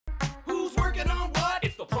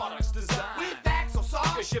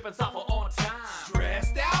shipping software on time.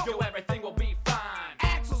 Stressed out? Yo, everything will be fine.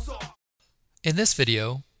 Axle Soft. In this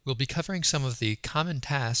video, we'll be covering some of the common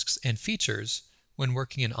tasks and features when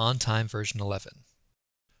working in OnTime version 11.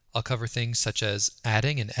 I'll cover things such as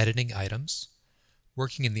adding and editing items,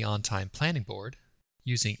 working in the OnTime planning board,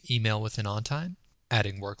 using email within OnTime,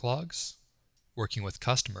 adding work logs, working with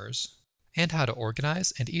customers, and how to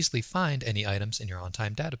organize and easily find any items in your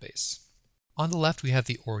OnTime database. On the left, we have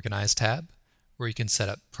the Organize tab, where you can set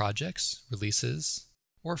up projects, releases,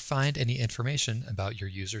 or find any information about your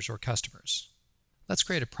users or customers. Let's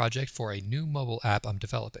create a project for a new mobile app I'm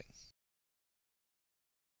developing.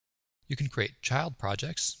 You can create child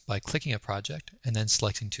projects by clicking a project and then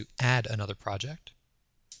selecting to add another project,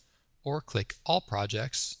 or click All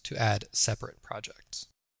Projects to add separate projects.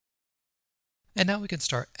 And now we can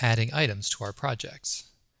start adding items to our projects.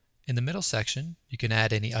 In the middle section, you can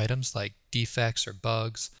add any items like defects or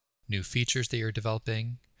bugs, new features that you're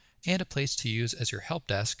developing, and a place to use as your help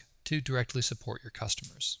desk to directly support your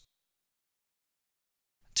customers.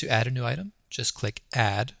 To add a new item, just click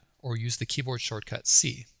Add or use the keyboard shortcut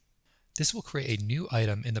C. This will create a new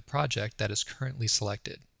item in the project that is currently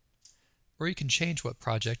selected. Or you can change what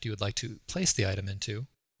project you would like to place the item into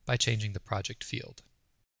by changing the project field.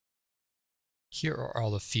 Here are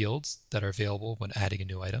all the fields that are available when adding a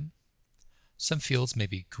new item. Some fields may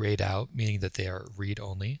be grayed out, meaning that they are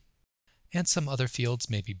read-only, and some other fields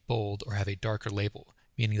may be bold or have a darker label,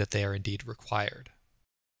 meaning that they are indeed required.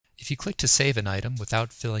 If you click to save an item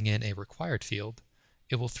without filling in a required field,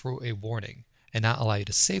 it will throw a warning and not allow you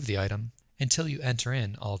to save the item until you enter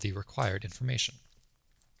in all the required information.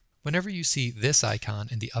 Whenever you see this icon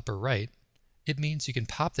in the upper right, it means you can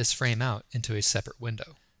pop this frame out into a separate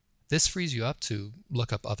window. This frees you up to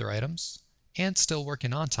look up other items and still work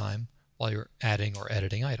in OnTime while you're adding or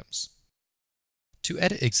editing items. To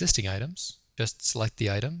edit existing items, just select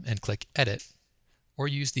the item and click Edit, or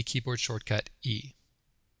use the keyboard shortcut E.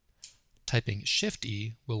 Typing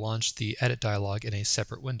Shift-E will launch the Edit dialog in a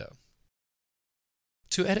separate window.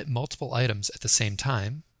 To edit multiple items at the same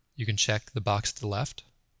time, you can check the box to the left,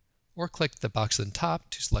 or click the box at the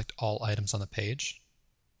top to select all items on the page,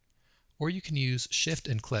 or you can use Shift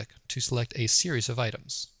and click to select a series of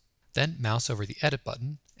items. Then mouse over the Edit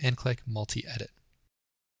button and click Multi-Edit.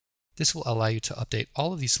 This will allow you to update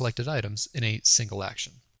all of these selected items in a single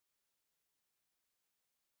action.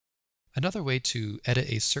 Another way to edit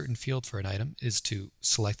a certain field for an item is to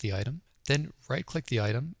select the item, then right-click the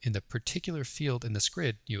item in the particular field in this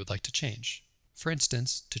grid you would like to change. For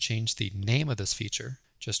instance, to change the name of this feature,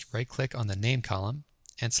 just right-click on the Name column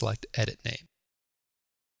and select Edit Name.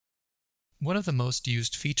 One of the most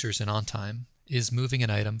used features in OnTime is moving an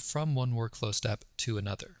item from one workflow step to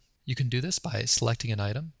another. You can do this by selecting an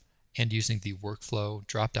item and using the Workflow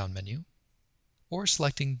drop-down menu, or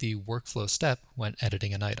selecting the workflow step when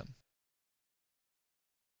editing an item.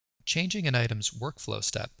 Changing an item's workflow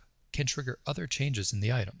step can trigger other changes in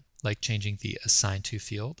the item, like changing the Assign To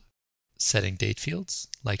field, setting date fields,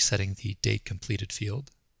 like setting the Date Completed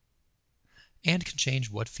field, and can change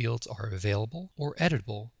what fields are available or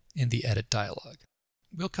editable in the Edit dialog.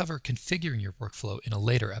 We'll cover configuring your workflow in a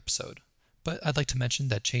later episode, but I'd like to mention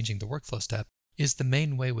that changing the workflow step is the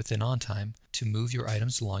main way within OnTime to move your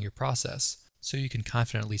items along your process, so you can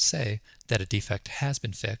confidently say that a defect has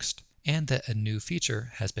been fixed and that a new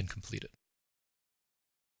feature has been completed.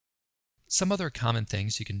 Some other common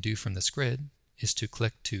things you can do from this grid is to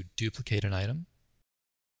click to duplicate an item,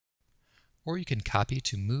 or you can copy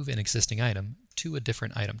to move an existing item to a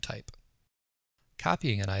different item type.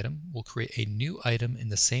 Copying an item will create a new item in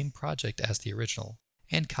the same project as the original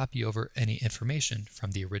and copy over any information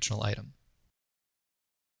from the original item.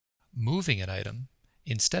 Moving an item,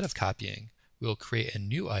 instead of copying, will create a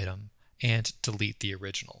new item and delete the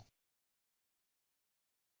original.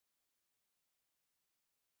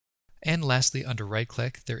 And lastly, under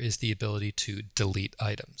right-click, there is the ability to delete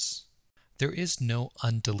items. There is no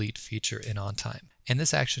undelete feature in OnTime, and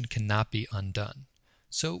this action cannot be undone.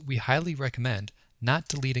 So we highly recommend not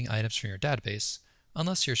deleting items from your database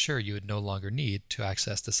unless you're sure you would no longer need to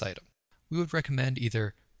access this item. We would recommend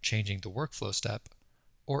either changing the workflow step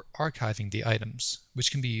or archiving the items,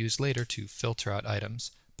 which can be used later to filter out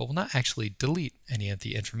items, but will not actually delete any of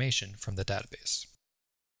the information from the database.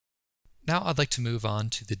 Now I'd like to move on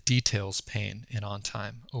to the Details pane in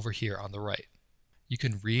OnTime over here on the right. You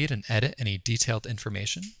can read and edit any detailed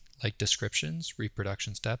information like descriptions,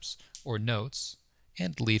 reproduction steps, or notes,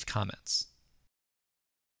 and leave comments.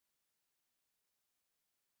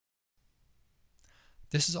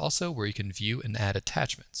 This is also where you can view and add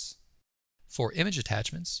attachments. For image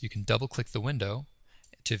attachments, you can double-click the window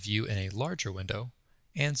to view in a larger window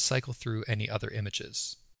and cycle through any other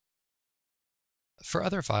images. For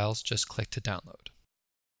other files, just click to download.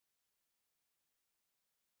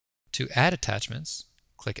 To add attachments,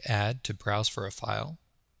 click Add to browse for a file,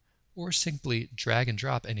 or simply drag and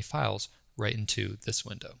drop any files right into this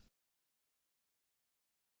window.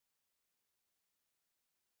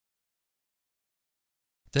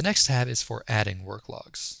 The next tab is for adding work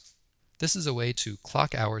logs. This is a way to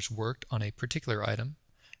clock hours worked on a particular item,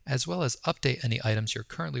 as well as update any items you're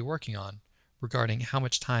currently working on regarding how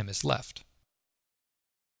much time is left.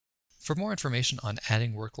 For more information on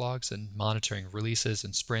adding work logs and monitoring releases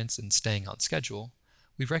and sprints and staying on schedule,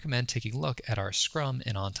 we recommend taking a look at our Scrum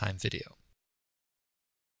and On-Time video.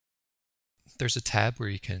 There's a tab where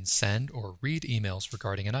you can send or read emails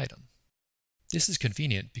regarding an item. This is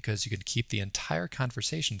convenient because you can keep the entire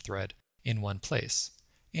conversation thread in one place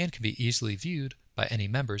and can be easily viewed by any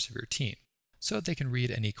members of your team, so they can read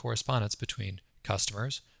any correspondence between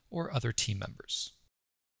customers or other team members.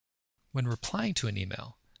 When replying to an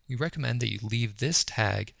email, we recommend that you leave this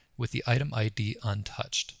tag with the item ID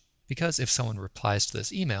untouched, because if someone replies to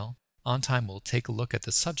this email, OnTime will take a look at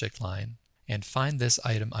the subject line and find this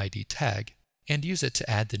item ID tag and use it to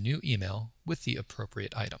add the new email with the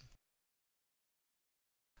appropriate item.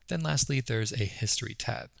 Then lastly, there's a History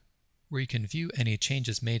tab, where you can view any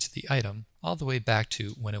changes made to the item all the way back to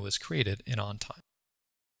when it was created in OnTime.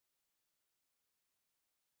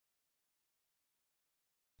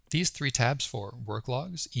 These three tabs for work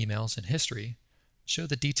logs, emails, and history show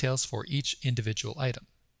the details for each individual item,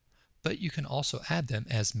 but you can also add them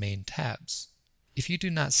as main tabs. If you do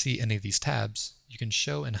not see any of these tabs, you can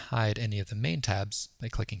show and hide any of the main tabs by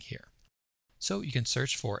clicking here. So you can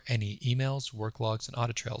search for any emails, work logs, and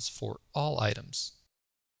audit trails for all items.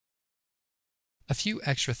 A few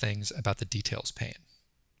extra things about the Details pane.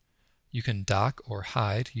 You can dock or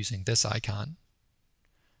hide using this icon,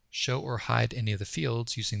 show or hide any of the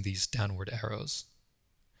fields using these downward arrows,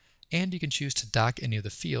 and you can choose to dock any of the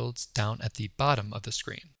fields down at the bottom of the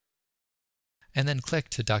screen, and then click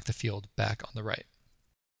to dock the field back on the right.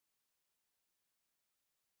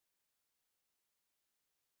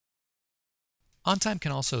 OnTime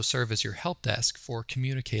can also serve as your help desk for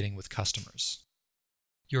communicating with customers.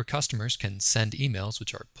 Your customers can send emails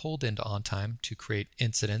which are pulled into OnTime to create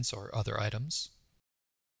incidents or other items.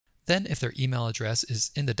 Then, if their email address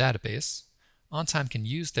is in the database, OnTime can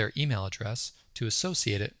use their email address to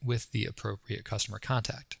associate it with the appropriate customer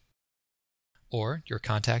contact. Or your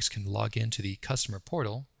contacts can log into the customer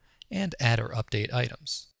portal and add or update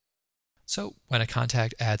items. So when a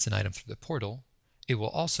contact adds an item through the portal, it will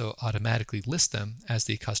also automatically list them as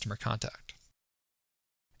the customer contact.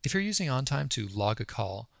 If you're using OnTime to log a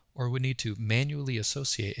call or would need to manually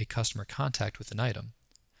associate a customer contact with an item,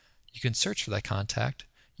 you can search for that contact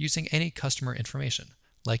using any customer information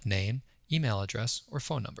like name, email address, or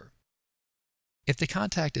phone number. If the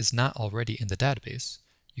contact is not already in the database,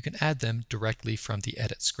 you can add them directly from the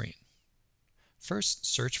edit screen. First,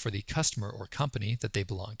 search for the customer or company that they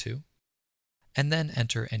belong to, and then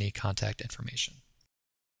enter any contact information.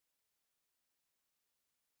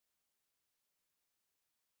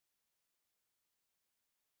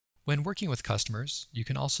 When working with customers, you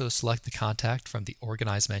can also select the contact from the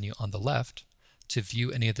Organize menu on the left to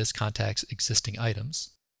view any of this contact's existing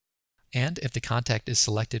items. And if the contact is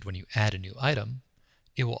selected when you add a new item,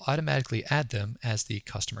 it will automatically add them as the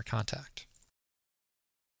customer contact.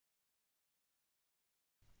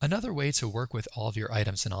 Another way to work with all of your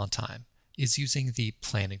items in OnTime is using the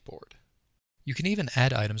planning board. You can even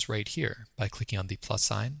add items right here by clicking on the plus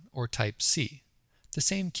sign or type C, the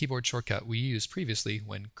same keyboard shortcut we used previously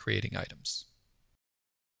when creating items.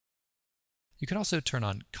 You can also turn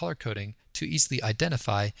on color coding to easily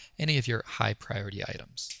identify any of your high priority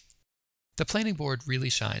items. The planning board really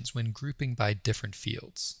shines when grouping by different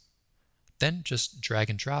fields. Then just drag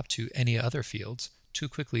and drop to any other fields to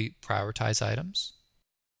quickly prioritize items,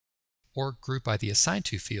 or group by the Assign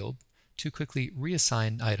To field to quickly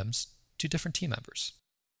reassign items to different team members.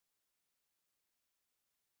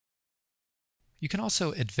 You can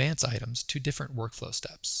also advance items to different workflow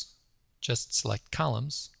steps. Just select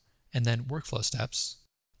Columns and then Workflow Steps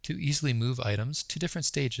to easily move items to different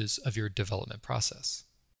stages of your development process.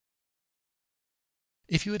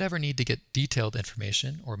 If you would ever need to get detailed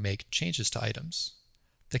information or make changes to items,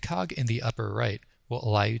 the cog in the upper right will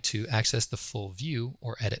allow you to access the full View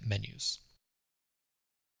or Edit menus.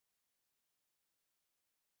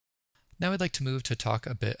 Now I'd like to move to talk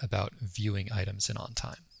a bit about viewing items in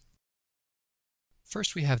OnTime.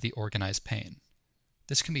 First, we have the Organize pane.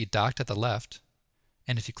 This can be docked at the left,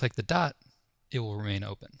 and if you click the dot, it will remain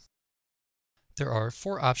open. There are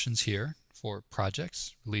 4 options here for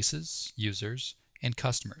projects, releases, users, and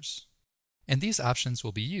customers. And these options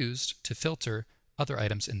will be used to filter other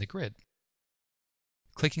items in the grid.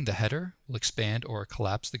 Clicking the header will expand or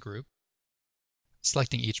collapse the group.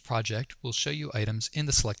 Selecting each project will show you items in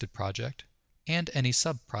the selected project and any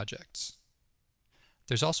sub-projects.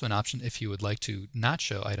 There's also an option if you would like to not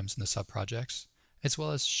show items in the sub-projects, as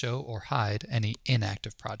well as show or hide any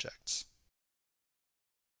inactive projects.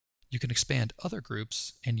 You can expand other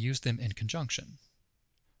groups and use them in conjunction.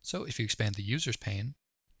 So if you expand the Users pane,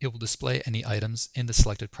 it will display any items in the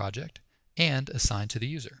selected project and assign to the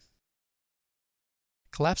user.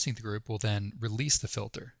 Collapsing the group will then release the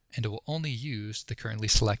filter, and it will only use the currently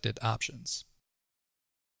selected options.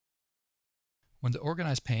 When the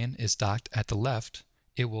Organize pane is docked at the left,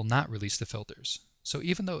 it will not release the filters. So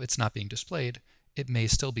even though it's not being displayed, it may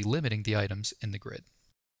still be limiting the items in the grid.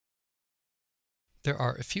 There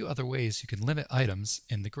are a few other ways you can limit items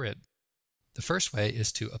in the grid. The first way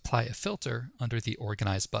is to apply a filter under the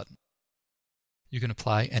Organize button. You can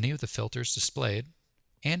apply any of the filters displayed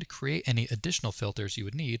and create any additional filters you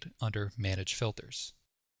would need under Manage Filters.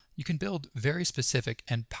 You can build very specific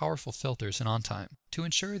and powerful filters in OnTime to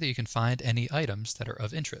ensure that you can find any items that are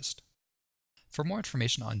of interest. For more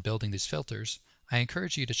information on building these filters, I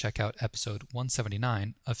encourage you to check out episode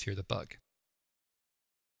 179 of Fear the Bug.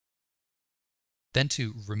 Then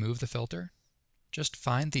to remove the filter, just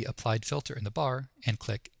find the applied filter in the bar and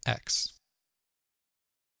click X.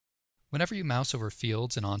 Whenever you mouse over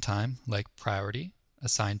fields in OnTime, like Priority,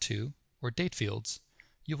 Assigned To, or Date fields,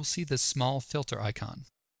 you will see this small filter icon.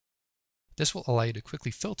 This will allow you to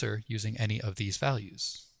quickly filter using any of these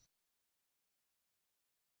values.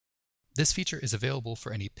 This feature is available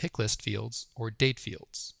for any pick list fields or date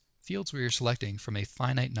fields, fields where you're selecting from a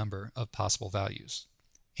finite number of possible values,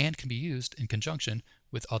 and can be used in conjunction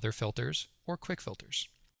with other filters or quick filters.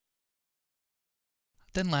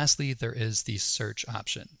 Then lastly, there is the search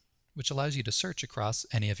option, which allows you to search across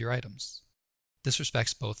any of your items. This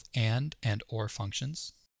respects both and or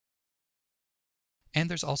functions. And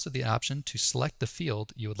there's also the option to select the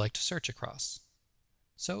field you would like to search across.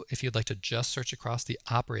 So if you'd like to just search across the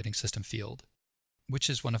operating system field, which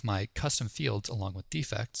is one of my custom fields along with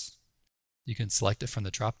defects, you can select it from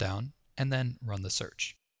the drop-down and then run the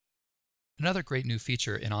search. Another great new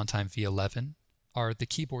feature in OnTime v11 are the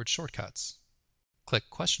keyboard shortcuts. Click ?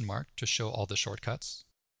 To show all the shortcuts,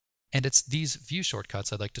 and it's these view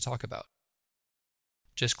shortcuts I'd like to talk about.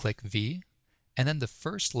 Just click V, and then the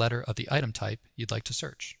first letter of the item type you'd like to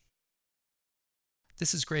search.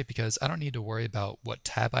 This is great because I don't need to worry about what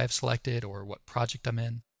tab I have selected or what project I'm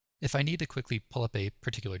in. If I need to quickly pull up a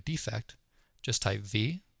particular defect, just type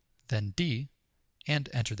V, then D, and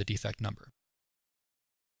enter the defect number.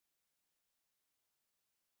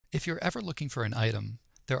 If you're ever looking for an item,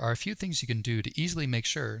 there are a few things you can do to easily make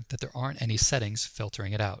sure that there aren't any settings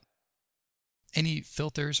filtering it out. Any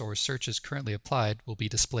filters or searches currently applied will be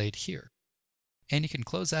displayed here, and you can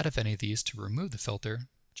close out of any of these to remove the filter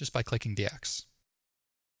just by clicking the X.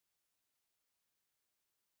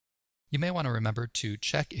 You may want to remember to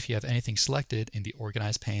check if you have anything selected in the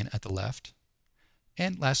Organize pane at the left,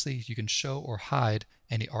 and lastly, you can show or hide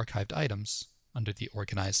any archived items under the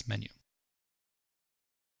Organize menu.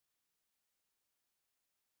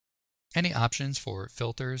 Any options for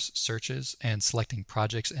filters, searches, and selecting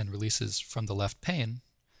projects and releases from the left pane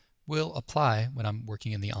will apply when I'm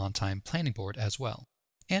working in the OnTime planning board as well.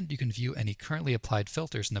 And you can view any currently applied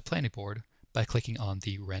filters in the planning board by clicking on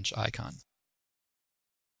the wrench icon.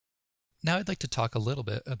 Now I'd like to talk a little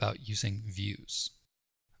bit about using views.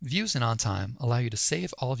 Views in OnTime allow you to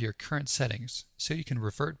save all of your current settings so you can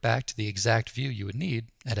revert back to the exact view you would need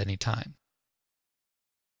at any time.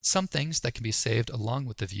 Some things that can be saved along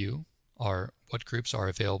with the view are what groups are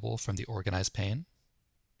available from the Organize pane.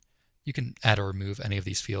 You can add or remove any of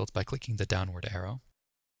these fields by clicking the downward arrow.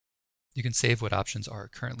 You can save what options are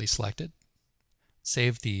currently selected,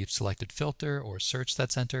 save the selected filter or search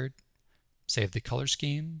that's entered, save the color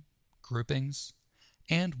scheme, groupings,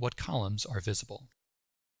 and what columns are visible.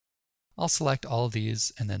 I'll select all of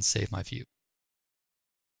these and then save my view.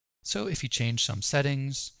 So if you change some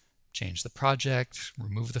settings, change the project,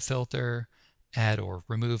 remove the filter, add or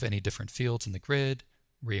remove any different fields in the grid,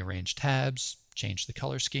 rearrange tabs, change the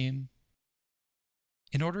color scheme.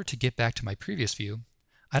 In order to get back to my previous view,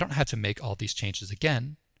 I don't have to make all these changes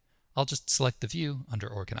again. I'll just select the view under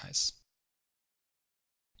Organize.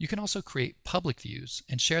 You can also create public views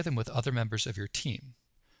and share them with other members of your team.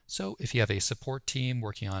 So if you have a support team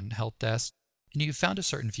working on help desk and you've found a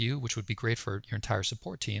certain view which would be great for your entire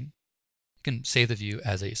support team, you can save the view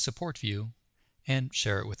as a support view and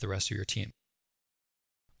share it with the rest of your team.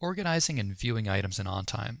 Organizing and viewing items in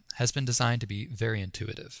OnTime has been designed to be very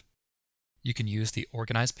intuitive. You can use the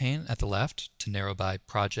Organize pane at the left to narrow by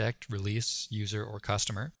project, release, user, or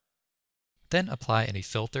customer. Then apply any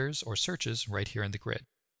filters or searches right here in the grid.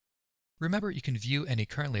 Remember, you can view any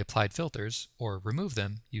currently applied filters or remove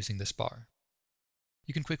them using this bar.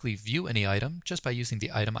 You can quickly view any item just by using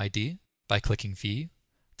the item ID by clicking V,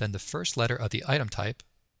 then the first letter of the item type,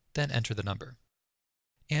 then enter the number.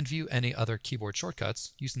 And view any other keyboard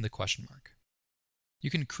shortcuts using the question mark. You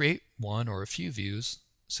can create one or a few views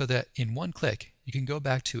so that in one click you can go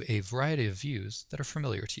back to a variety of views that are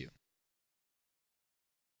familiar to you.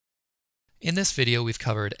 In this video, we've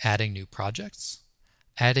covered adding new projects,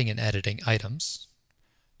 adding and editing items,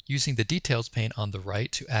 using the Details pane on the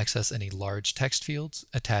right to access any large text fields,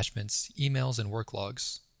 attachments, emails, and work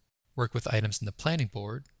logs, work with items in the planning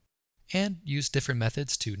board, and use different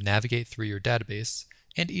methods to navigate through your database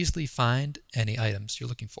and easily find any items you're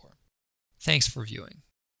looking for. Thanks for viewing.